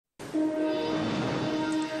A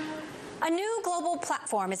new global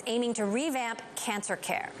platform is aiming to revamp cancer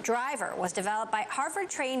care. Driver was developed by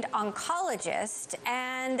Harvard-trained oncologists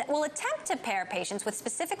and will attempt to pair patients with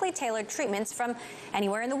specifically tailored treatments from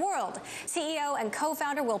anywhere in the world. CEO and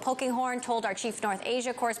co-founder Will Polkinghorn told our chief North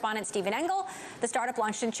Asia correspondent Stephen Engel the startup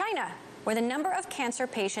launched in China, where the number of cancer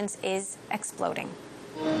patients is exploding.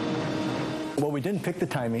 Well, we didn't pick the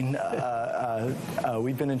timing.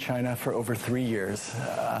 We've been in China for over 3 years.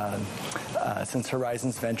 Since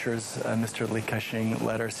Horizons Ventures, Mr. Ka Shing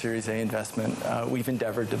led our Series A investment, we've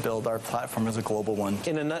endeavored to build our platform as a global one.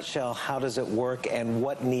 In a nutshell, how does it work and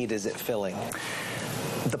what need is it filling?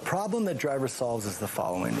 The problem that Driver solves is the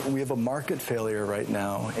following. We have a market failure right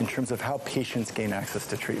now in terms of how patients gain access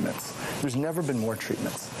to treatments. There's never been more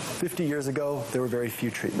treatments. 50 years ago, there were very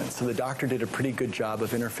few treatments. So the doctor did a pretty good job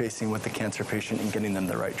of interfacing with the cancer patient and getting them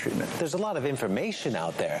the right treatment. There's a lot of information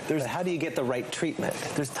out there. But how do you get the right treatment?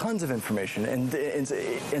 There's tons of information. And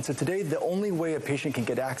so today, the only way a patient can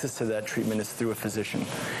get access to that treatment is through a physician.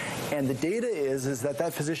 And the data is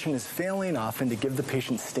that physician is failing often to give the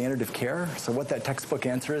patient standard of care. So what that textbook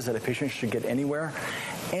answer is that a patient should get anywhere,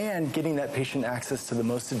 and getting that patient access to the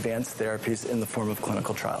most advanced therapies in the form of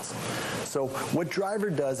clinical trials. So what Driver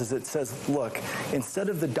does is it says, look, instead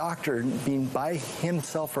of the doctor being by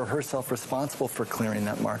himself or herself responsible for clearing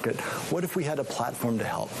that market, what if we had a platform to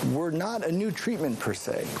help? We're not a new treatment per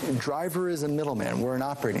se. Driver is a middleman. We're an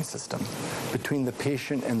operating system between the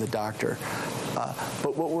patient and the doctor.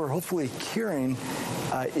 But what we're hopefully curing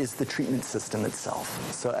is the treatment system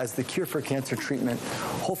itself. So as the cure for cancer treatment,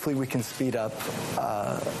 hopefully we can speed up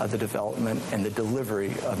the development and the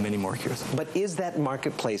delivery of many more cures. But is that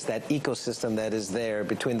marketplace, that ecosystem that is there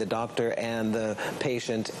between the doctor and the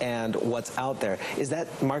patient and what's out there, is that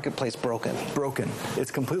marketplace broken? Broken.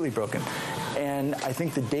 It's completely broken. And I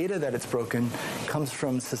think the data that it's broken comes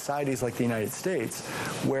from societies like the United States,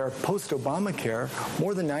 where post-Obamacare,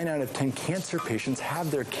 more than 9 out of 10 cancer patients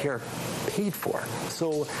have their care paid for.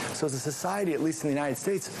 So as a society, at least in the United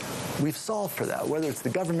States, we've solved for that. Whether it's the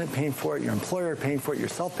government paying for it, your employer paying for it,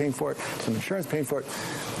 yourself paying for it, some insurance paying for it,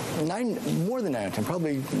 more than 9 out of 10,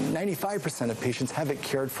 probably 95% of patients have it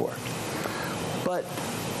cared for. But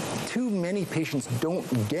too many patients don't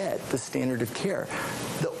get the standard of care.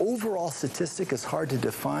 The overall statistic is hard to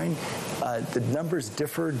define. The numbers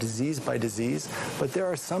differ disease by disease, but there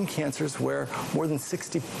are some cancers where more than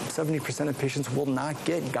 60–70% of patients will not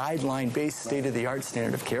get guideline-based state-of-the-art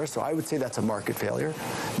standard of care. So I would say that's a market failure,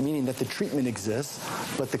 meaning that the treatment exists,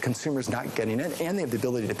 but the consumer's not getting it, and they have the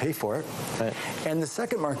ability to pay for it. Right. And the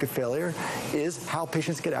second market failure is how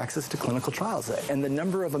patients get access to clinical trials. And the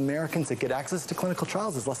number of Americans that get access to clinical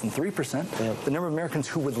trials is less than 3%. Yep. The number of Americans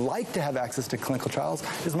who would like to have access to clinical trials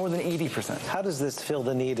is more than 80%. How does this fill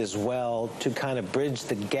the need as well to kind of bridge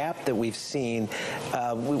the gap that we've seen?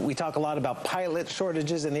 We talk a lot about pilot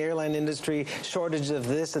shortages in the airline industry, shortage of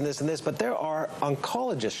this and this and this, but there are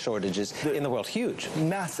oncologist shortages in the world, huge.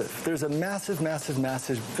 Massive. There's a massive, massive,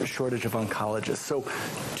 massive shortage of oncologists. So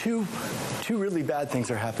two really bad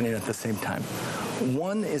things are happening at the same time.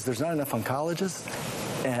 One is there's not enough oncologists,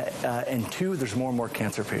 and two, there's more and more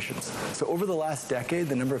cancer patients. So over the last decade,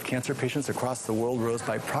 the number of cancer patients across the world rose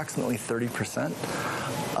by approximately 30%.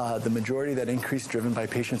 The majority of that increase driven by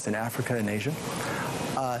patients in Africa and Asia.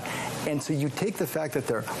 And so you take the fact that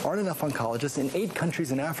there aren't enough oncologists. In 8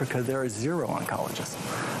 countries in Africa, there are 0 oncologists.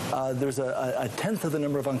 There's a tenth of the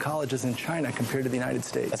number of oncologists in China compared to the United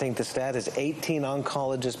States. I think the stat is 18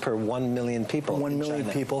 oncologists per 1 million people. 1 million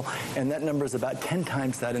people, and that number is about 10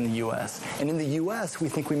 times that in the U.S. And in the U.S., we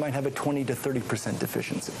think we might have a 20 to 30%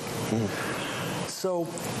 deficiency. So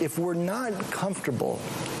if we're not comfortable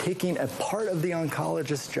taking a part of the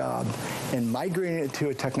oncologist's job and migrating it to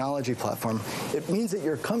a technology platform, it means that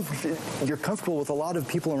you're comfortable with a lot of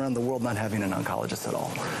people around the world not having an oncologist at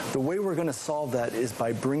all. The way we're going to solve that is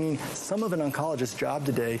by bringing some of an oncologist's job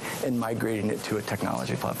today and migrating it to a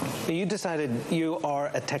technology platform. You decided you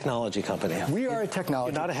are a technology company. We are a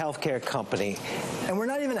technology. You're not a healthcare company. And we're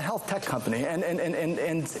not even a health tech company. And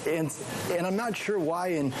I'm not sure why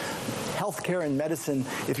in healthcare and medicine,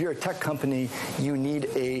 if you're a tech company, you need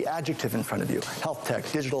a adjective in front of you. Health tech,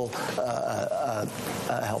 digital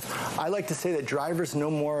health. I like to say that Driver's no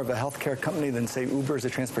more of a healthcare company than, say, Uber is a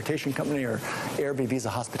transportation company or Airbnb is a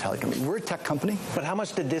hospitality company. We're a tech company. But how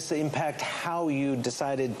much did this impact how you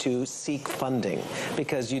decided to seek funding?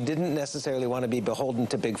 Because you didn't necessarily want to be beholden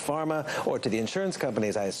to big pharma or to the insurance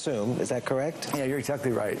companies, I assume. Is that correct? Yeah, you're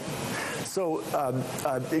exactly right. So,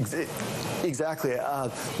 exactly.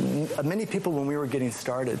 Many people, when we were getting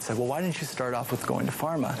started, said, well, why didn't you start off with going to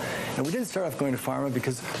pharma? And we didn't start off going to pharma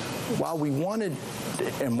because while we wanted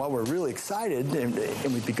and while we're really excited, and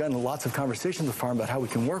we've begun lots of conversations with pharma about how we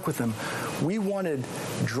can work with them, we wanted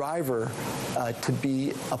Driver to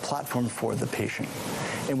be a platform for the patient.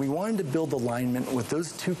 And we wanted to build alignment with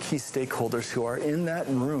those two key stakeholders who are in that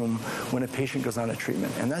room when a patient goes on a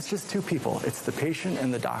treatment. And that's just two people. It's the patient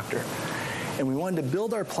and the doctor. And we wanted to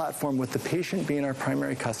build our platform with the patient being our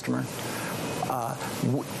primary customer,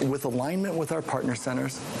 with alignment with our partner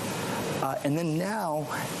centers. And then now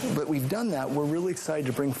that we've done that, we're really excited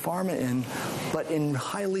to bring pharma in, but in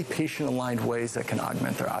highly patient-aligned ways that can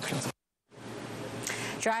augment their options.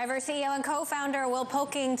 Driver CEO and co-founder Will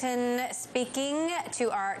Polkinghorn speaking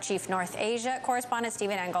to our Chief North Asia correspondent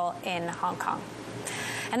Stephen Engel in Hong Kong.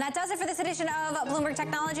 And that does it for this edition of Bloomberg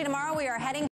Technology. Tomorrow we are heading